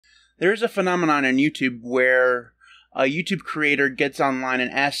There's a phenomenon on YouTube where a YouTube creator gets online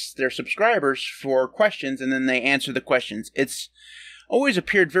and asks their subscribers for questions, and then they answer the questions. It's always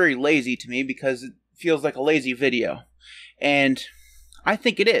appeared very lazy to me because it feels like a lazy video. And I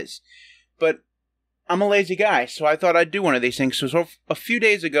think it is. But I'm a lazy guy, so I thought I'd do one of these things. So a few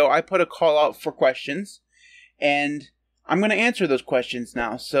days ago, I put a call out for questions, and I'm going to answer those questions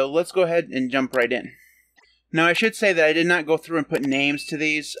now. So let's go ahead and jump right in. Now, I should say that I did not go through and put names to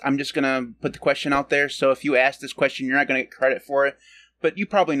these. I'm just going to put the question out there. So if you ask this question, you're not going to get credit for it. But you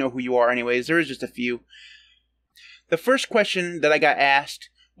probably know who you are anyways. There is just a few. The first question that I got asked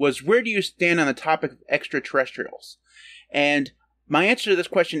was, where do you stand on the topic of extraterrestrials? And my answer to this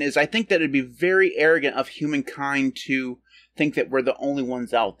question is, I think that it would be very arrogant of humankind to think that we're the only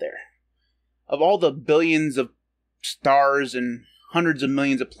ones out there. Of all the billions of stars and hundreds of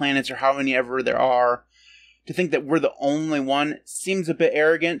millions of planets, or how many ever there are, to think that we're the only one seems a bit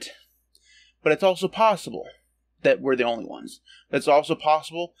arrogant, but it's also possible that we're the only ones. But it's also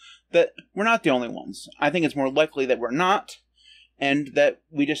possible that we're not the only ones. I think it's more likely that we're not, and that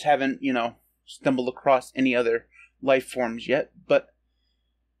we just haven't, stumbled across any other life forms yet. But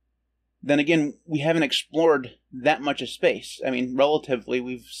then again, we haven't explored that much of space. I mean, relatively,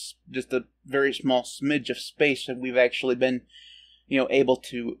 we've just a very small smidge of space that we've actually been, able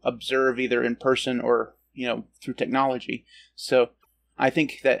to observe either in person or through technology. So I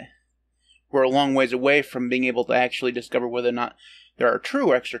think that we're a long ways away from being able to actually discover whether or not there are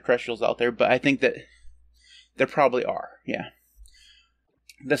true extraterrestrials out there, but I think that there probably are, yeah.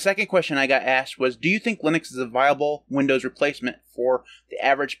 The second question I got asked was, do you think Linux is a viable Windows replacement for the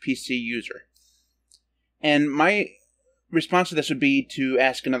average PC user? And my response to this would be to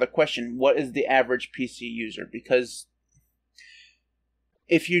ask another question. What is the average PC user? Because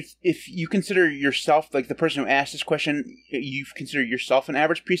if you consider yourself, like the person who asked this question, you consider yourself an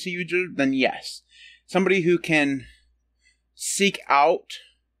average PC user, then yes. Somebody who can seek out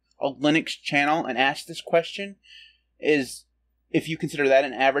a Linux channel and ask this question is, if you consider that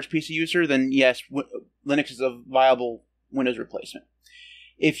an average PC user, then yes, Linux is a viable Windows replacement.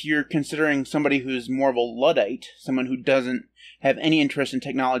 If you're considering somebody who's more of a Luddite, someone who doesn't have any interest in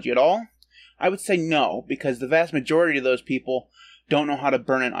technology at all, I would say no, because the vast majority of those people don't know how to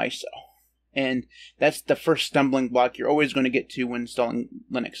burn an ISO. And that's the first stumbling block you're always going to get to when installing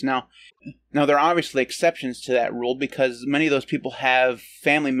Linux. Now there are obviously exceptions to that rule, because many of those people have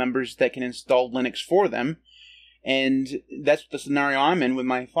family members that can install Linux for them. And that's the scenario I'm in with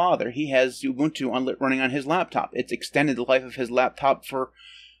my father. He has Ubuntu running on his laptop. It's extended the life of his laptop for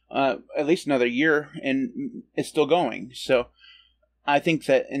at least another year, and it's still going. So I think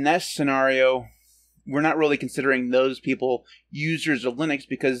that in that scenario, we're not really considering those people users of Linux,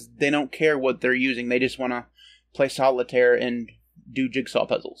 because they don't care what they're using. They just want to play solitaire and do jigsaw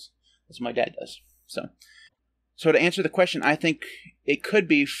puzzles. That's what my dad does. So to answer the question, I think it could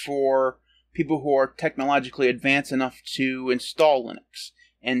be for people who are technologically advanced enough to install Linux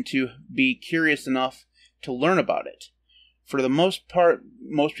and to be curious enough to learn about it. For the most part,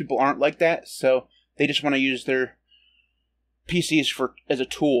 most people aren't like that, so they just want to use their PCs as a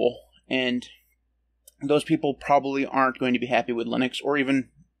tool, and those people probably aren't going to be happy with Linux or even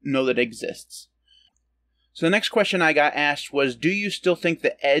know that it exists. So the next question I got asked was, do you still think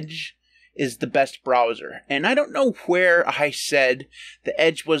the Edge is the best browser? And I don't know where I said the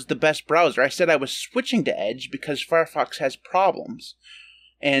Edge was the best browser. I said I was switching to Edge because Firefox has problems.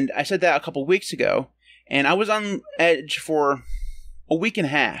 And I said that a couple weeks ago. And I was on Edge for a week and a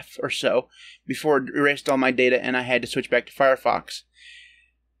half or so before it erased all my data and I had to switch back to Firefox.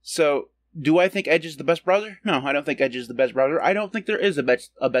 So, do I think Edge is the best browser? No, I don't think Edge is the best browser. I don't think there is a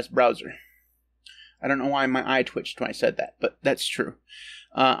best browser. I don't know why my eye twitched when I said that, but that's true.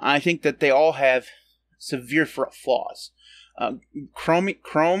 I think that they all have severe flaws.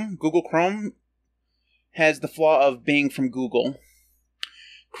 Google Chrome has the flaw of being from Google.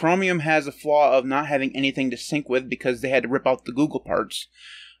 Chromium has a flaw of not having anything to sync with because they had to rip out the Google parts.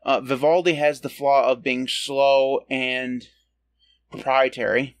 Vivaldi has the flaw of being slow and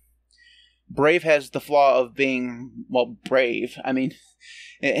proprietary. Brave has the flaw of being, brave. I mean,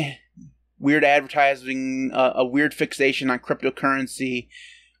 weird advertising, a weird fixation on cryptocurrency,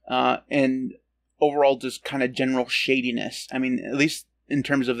 and overall just kind of general shadiness. I mean, at least in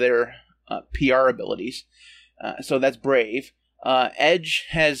terms of their PR abilities. So that's Brave. Edge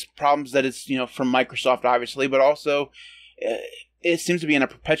has problems that it's, from Microsoft, obviously, but also it seems to be in a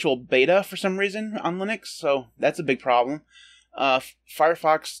perpetual beta for some reason on Linux, so that's a big problem.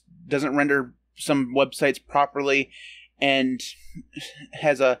 Firefox doesn't render some websites properly and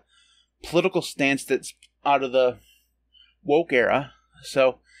has a political stance that's out of the woke era.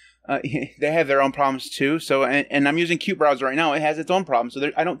 So They have their own problems too. So, and I'm using Qt Browser right now. It has its own problems.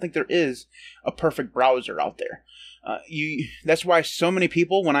 So I don't think there is a perfect browser out there. That's why so many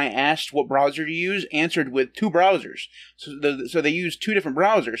people, when I asked what browser to use, answered with two browsers. So they use two different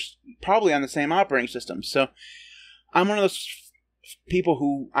browsers, probably on the same operating system. So I'm one of those people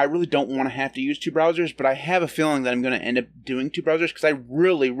who I really don't want to have to use two browsers, but I have a feeling that I'm going to end up doing two browsers because I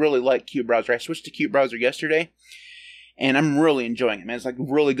really, really like Qt Browser. I switched to Qt Browser yesterday, and I'm really enjoying it, man. It's like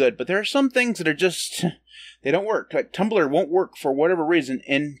really good. But there are some things that are just, they don't work. Like Tumblr won't work for whatever reason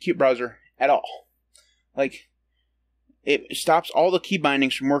in Qt Browser at all. Like, it stops all the key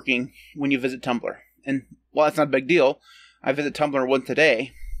bindings from working when you visit Tumblr. And while that's not a big deal, I visit Tumblr once a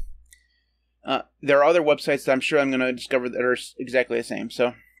day. There are other websites that I'm sure I'm going to discover that are exactly the same.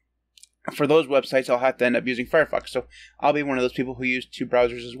 So for those websites, I'll have to end up using Firefox. So I'll be one of those people who use two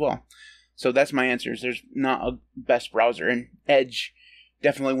browsers as well. So that's my answers. There's not a best browser, and Edge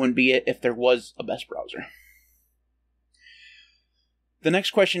definitely wouldn't be it if there was a best browser. The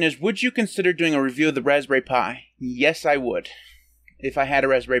next question is, would you consider doing a review of the Raspberry Pi? Yes, I would, if I had a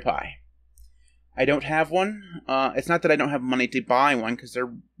Raspberry Pi. I don't have one. It's not that I don't have money to buy one, because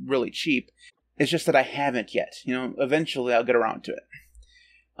they're really cheap. It's just that I haven't yet. Eventually I'll get around to it.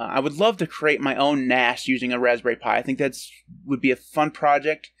 I would love to create my own NAS using a Raspberry Pi. I think would be a fun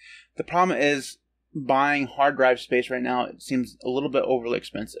project. The problem is buying hard drive space right now. It seems a little bit overly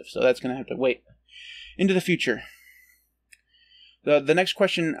expensive, so that's going to have to wait into the future. The next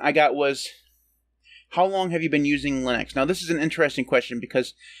question I got was, how long have you been using Linux? Now, this is an interesting question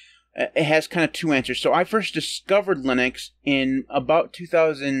because it has kind of two answers. So I first discovered Linux in about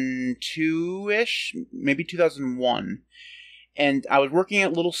 2002-ish, maybe 2001. And I was working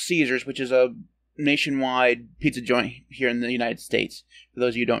at Little Caesars, which is a nationwide pizza joint here in the United States, for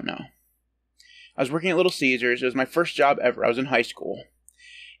those of you who don't know. I was working at Little Caesars. It was my first job ever. I was in high school.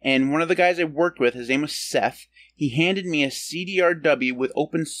 And one of the guys I worked with, his name was Seth, he handed me a CDRW with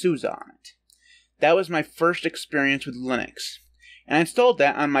OpenSUSE on it. That was my first experience with Linux. And I installed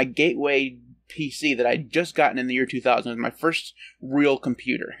that on my Gateway PC that I'd just gotten in the year 2000. It was my first real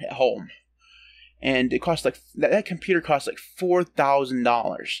computer at home. And it cost that computer cost like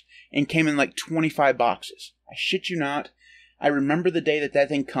 $4,000 and came in like 25 boxes. I shit you not. I remember the day that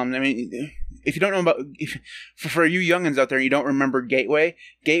thing comes. I mean, if you don't know about, for you youngins out there, you don't remember Gateway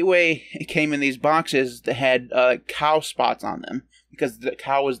came in these boxes that had cow spots on them because the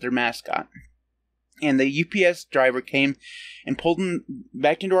cow was their mascot. And the UPS driver came and pulled them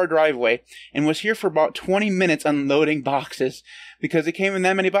back into our driveway and was here for about 20 minutes unloading boxes because it came in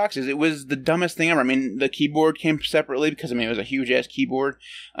that many boxes. It was the dumbest thing ever. I mean, the keyboard came separately because, it was a huge-ass keyboard.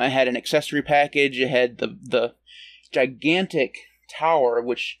 It had an accessory package. It had the gigantic tower,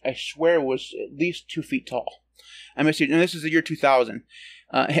 which I swear was at least 2 feet tall. I missed you. And this is the year 2000.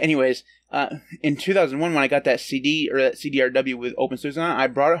 In 2001, when I got that CD or that CDRW with OpenSUSE on it, I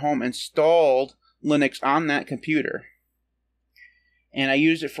brought it home, installed Linux on that computer, and I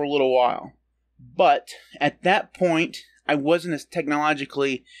used it for a little while. But at that point, I wasn't as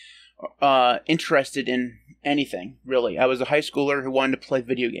technologically interested in anything, really. I was a high schooler who wanted to play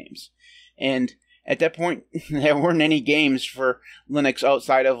video games. And at that point, there weren't any games for Linux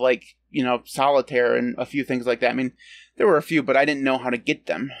outside of, Solitaire and a few things like that. I mean, there were a few, but I didn't know how to get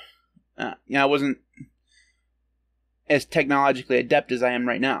them. I wasn't as technologically adept as I am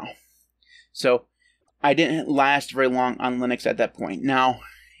right now. So I didn't last very long on Linux at that point. Now,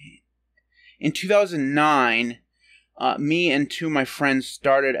 in 2009, me and two of my friends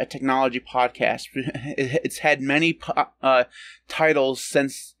started a technology podcast. It's had many titles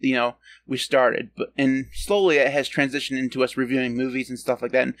since, we started. And slowly it has transitioned into us reviewing movies and stuff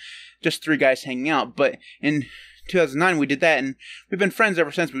like that, and just three guys hanging out. But in 2009, we did that, and we've been friends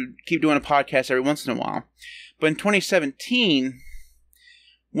ever since. We keep doing a podcast every once in a while. But in 2017...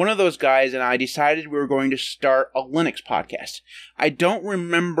 one of those guys and I decided we were going to start a Linux podcast. I don't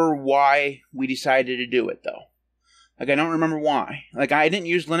remember why we decided to do it, though. I don't remember why. I didn't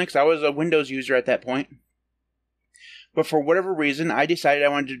use Linux. I was a Windows user at that point. But for whatever reason, I decided I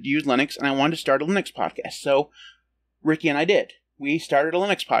wanted to use Linux, and I wanted to start a Linux podcast. So Ricky and I did. We started a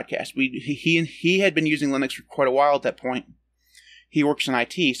Linux podcast. He had been using Linux for quite a while at that point. He works in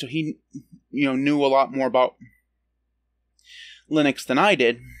IT, so he knew a lot more about Linux than I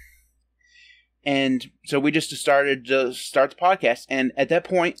did. And so we just started to start the podcast. And at that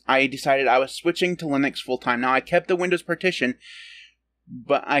point, I decided I was switching to Linux full time. Now, I kept the Windows partition,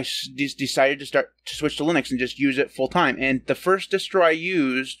 but I just decided to switch to Linux and just use it full time. And the first distro I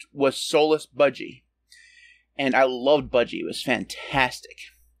used was Solus Budgie. And I loved Budgie. It was fantastic.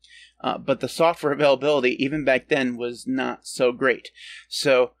 But the software availability, even back then, was not so great.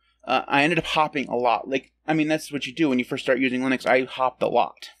 So I ended up hopping a lot. That's what you do when you first start using Linux. I hopped a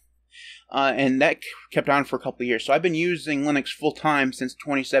lot. And that kept on for a couple of years. So I've been using Linux full-time since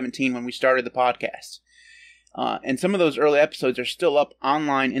 2017 when we started the podcast. And some of those early episodes are still up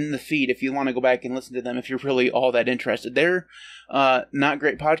online in the feed if you want to go back and listen to them if you're really all that interested. They're not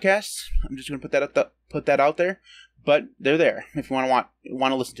great podcasts. I'm just going to put that out there. But they're there if you want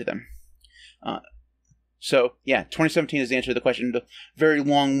to listen to them. So, yeah, 2017 is the answer to the question. The very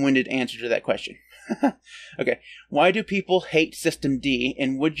long-winded answer to that question. Okay. Why do people hate SystemD,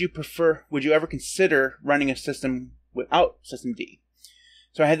 and would you ever consider running a system without SystemD?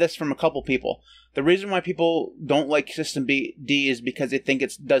 So I had this from a couple people. The reason why people don't like SystemD is because they think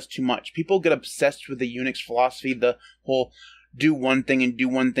it does too much. People get obsessed with the Unix philosophy, the whole do one thing and do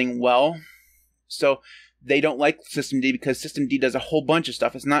one thing well. So they don't like SystemD because SystemD does a whole bunch of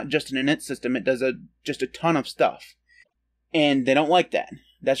stuff. It's not just an init system. It does just a ton of stuff. And they don't like that.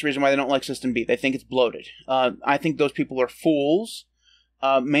 That's the reason why they don't like SystemD. They think it's bloated. I think those people are fools,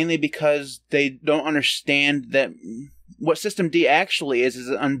 mainly because they don't understand that what SystemD actually is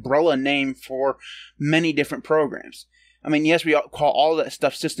an umbrella name for many different programs. I mean, yes, we call all that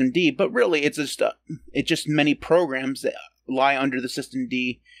stuff SystemD, but really it's just many programs that lie under the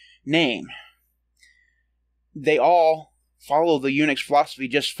SystemD name. They all follow the Unix philosophy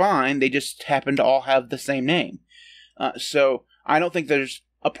just fine. They just happen to all have the same name. So I don't think there's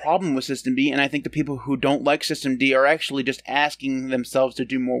a problem with SystemD, and I think the people who don't like SystemD are actually just asking themselves to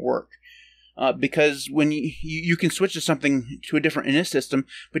do more work. Because when you can switch to a different init system,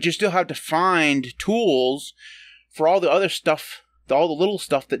 but you still have to find tools for all the other stuff, all the little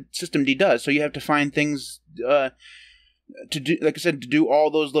stuff that SystemD does. So you have to find things to do, like I said, to do all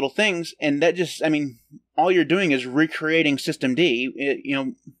those little things, and that just, all you're doing is recreating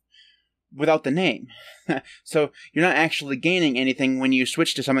SystemD, without the name. So you're not actually gaining anything when you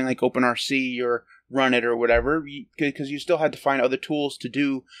switch to something like OpenRC or run it or whatever, because you still have to find other tools to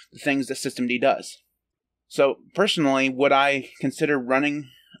do the things that SystemD does. So personally, would I consider running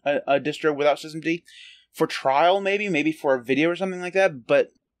a distro without SystemD? For trial, maybe for a video or something like that,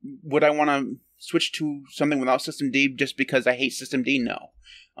 but would I want to switch to something without SystemD just because I hate SystemD? No.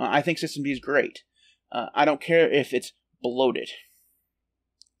 I think SystemD is great. I don't care if it's bloated.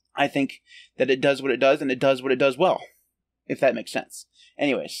 I think that it does what it does, and it does what it does well, if that makes sense.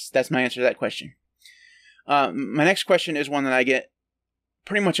 Anyways, that's my answer to that question. My next question is one that I get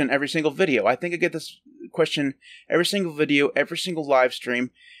pretty much in every single video. I think I get this question every single video, every single live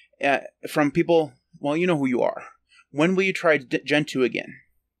stream from people, well, you know who you are. When will you try Gentoo again?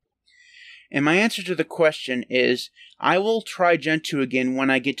 And my answer to the question is, I will try Gentoo again when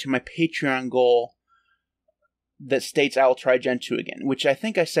I get to my Patreon goal that states I will try Gentoo again, which I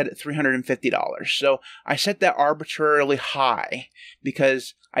think I set at $350. So I set that arbitrarily high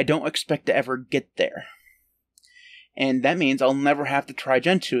because I don't expect to ever get there. And that means I'll never have to try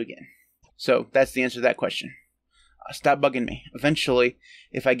Gentoo again. So that's the answer to that question. Stop bugging me. Eventually,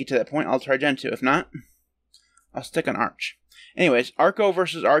 if I get to that point, I'll try Gentoo. If not, I'll stick on Arch. Anyways, Arco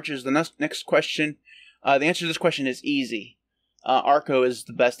versus Arch is the next question. The answer to this question is easy. Arco is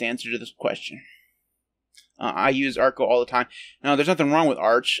the best answer to this question. I use Arco all the time. Now, there's nothing wrong with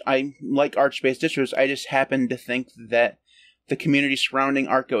Arch. I like Arch-based distros. I just happen to think that the community surrounding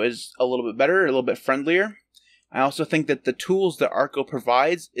Arco is a little bit better, a little bit friendlier. I also think that the tools that Arco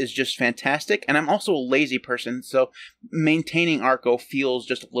provides is just fantastic. And I'm also a lazy person, so maintaining Arco feels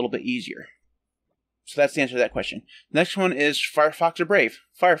just a little bit easier. So that's the answer to that question. Next one is Firefox or Brave?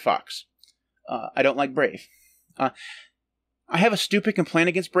 Firefox. I don't like Brave. I have a stupid complaint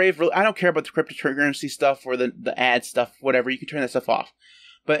against Brave. I don't care about the cryptocurrency stuff or the ad stuff, whatever. You can turn that stuff off.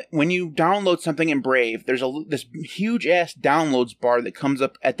 But when you download something in Brave, there's this huge-ass downloads bar that comes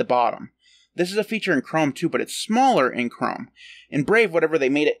up at the bottom. This is a feature in Chrome, too, but it's smaller in Chrome. In Brave, whatever, they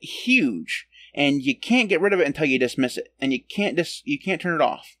made it huge. And you can't get rid of it until you dismiss it. And you can't turn it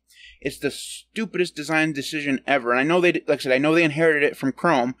off. It's the stupidest design decision ever. And I know like I said, I know they inherited it from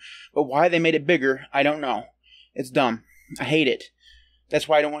Chrome, but why they made it bigger, I don't know. It's dumb. I hate it. That's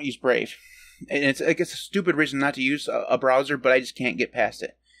why I don't want to use Brave. And it's a stupid reason not to use a browser, but I just can't get past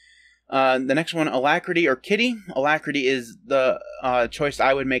it. The next one, Alacrity or Kitty. Alacrity is the choice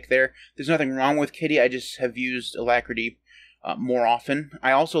I would make there. There's nothing wrong with Kitty. I just have used Alacrity more often.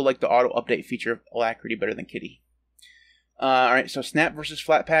 I also like the auto update feature of Alacrity better than Kitty. Alright, so Snap versus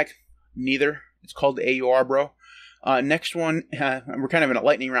Flatpak. Neither. It's called the AUR, bro. Next one, we're kind of in a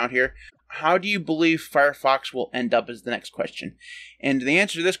lightning round here. How do you believe Firefox will end up is the next question. And the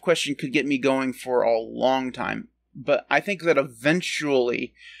answer to this question could get me going for a long time. But I think that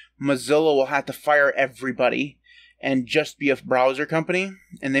eventually Mozilla will have to fire everybody and just be a browser company,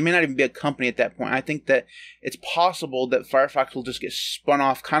 and they may not even be a company at that point. I think that it's possible that Firefox will just get spun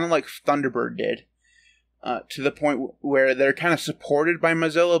off, kind of like Thunderbird did, to the point where they're kind of supported by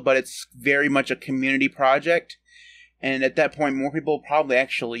Mozilla, but it's very much a community project. And at that point, more people will probably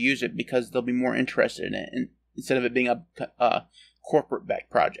actually use it because they'll be more interested in it, instead of it being a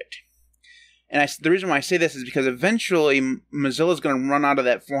corporate-backed project. And the reason why I say this is because eventually Mozilla is going to run out of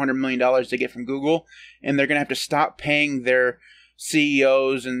that $400 million they get from Google, and they're going to have to stop paying their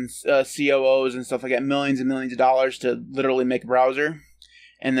CEOs and COOs and stuff like that millions and millions of dollars to literally make a browser,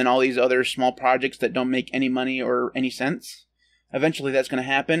 and then all these other small projects that don't make any money or any sense. Eventually that's going to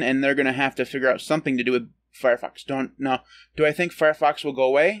happen, and they're going to have to figure out something to do with Firefox. Do I think Firefox will go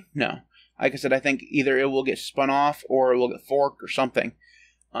away? No. Like I said, I think either it will get spun off or it will get forked or something.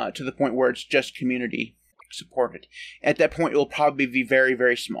 To the point where it's just community supported. At that point, it will probably be very,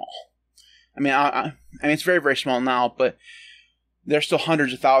 very small. I mean, it's very, very small now, but there's still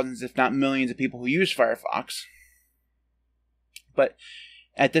hundreds of thousands, if not millions, of people who use Firefox. But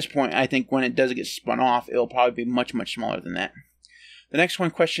at this point, I think when it does get spun off, it will probably be much, much smaller than that. The next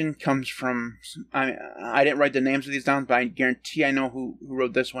question comes from, I didn't write the names of these down, but I guarantee I know who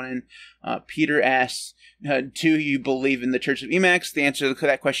wrote this one in. Peter asks, do you believe in the Church of Emacs? The answer to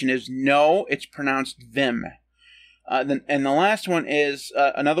that question is no, it's pronounced Vim. And the last one is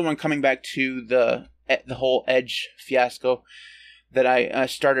another one coming back to the whole Edge fiasco that I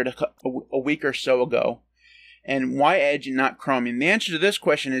started a week or so ago. And why Edge and not Chromium? The answer to this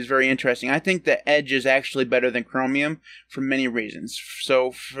question is very interesting. I think that Edge is actually better than Chromium for many reasons. So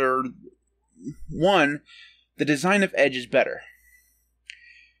for one, the design of Edge is better.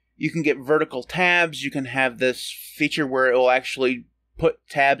 You can get vertical tabs. You can have this feature where it will actually put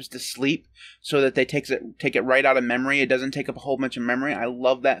tabs to sleep so that they take it right out of memory. It doesn't take up a whole bunch of memory. I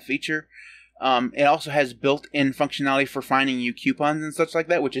love that feature. It also has built-in functionality for finding you coupons and such like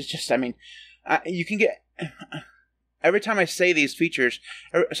that, which is just, you can get... Every time I say these features,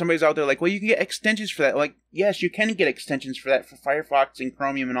 somebody's out there like, well, you can get extensions for that. Like, yes, you can get extensions for that for Firefox and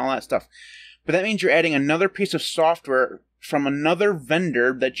Chromium and all that stuff. But that means you're adding another piece of software from another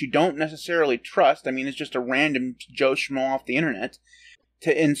vendor that you don't necessarily trust. I mean, it's just a random Joe Schmo off the internet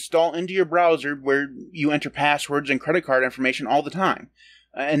to install into your browser where you enter passwords and credit card information all the time.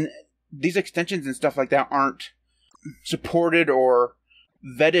 And these extensions and stuff like that aren't supported or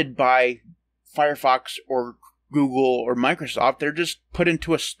vetted by Firefox or Google or Microsoft. They're just put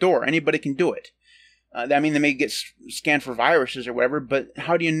into a store. Anybody can do it. They may get scanned for viruses or whatever, but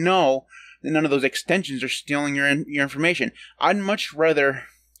how do you know that none of those extensions are stealing your information? I'd much rather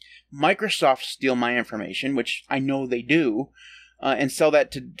Microsoft steal my information, which I know they do, and sell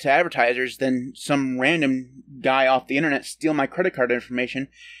that to advertisers than some random guy off the internet steal my credit card information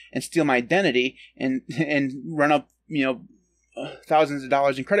and steal my identity and run up, thousands of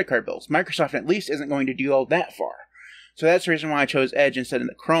dollars in credit card bills. Microsoft at least isn't going to do all that far. So that's the reason why I chose Edge instead of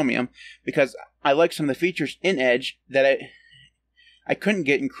Chromium, because I like some of the features in Edge that I couldn't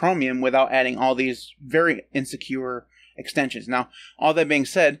get in Chromium without adding all these very insecure extensions. Now, all that being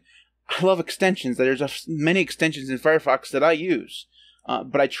said, I love extensions. There's many extensions in Firefox that I use,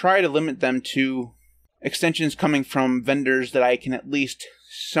 but I try to limit them to extensions coming from vendors that I can at least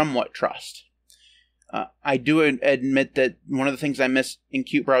somewhat trust. I do admit that one of the things I miss in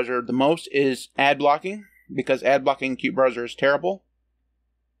Qt Browser the most is ad blocking, because ad blocking in Qt Browser is terrible.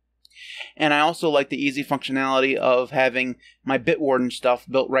 And I also like the easy functionality of having my Bitwarden stuff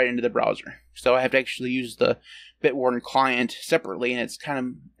built right into the browser. So I have to actually use the Bitwarden client separately, and it's kind of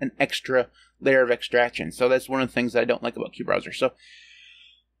an extra layer of extraction. So that's one of the things that I don't like about Qt Browser. So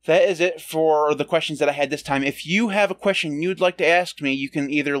that is it for the questions that I had this time. If you have a question you'd like to ask me, you can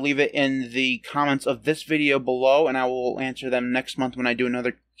either leave it in the comments of this video below, and I will answer them next month when I do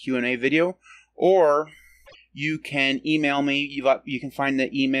another Q&A video, or you can email me. You can find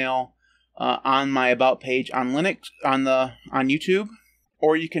the email on my About page on Linux on YouTube,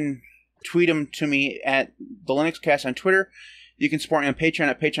 or you can tweet them to me at the LinuxCast on Twitter. You can support me on Patreon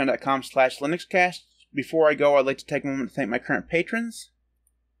at patreon.com/LinuxCast. Before I go, I'd like to take a moment to thank my current patrons: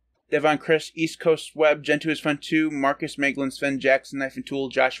 Devon, Chris, EastCoastWeb, Gentoo is fun too, Marcus, Maeglin, Sven, Jackson, Knife and Tool,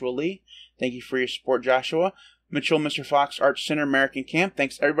 Joshua Lee. Thank you for your support, Joshua. Mitchel, Mr. Fox, ArchSinner, Marek, and Camp.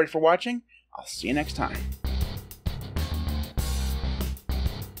 Thanks everybody for watching. I'll see you next time.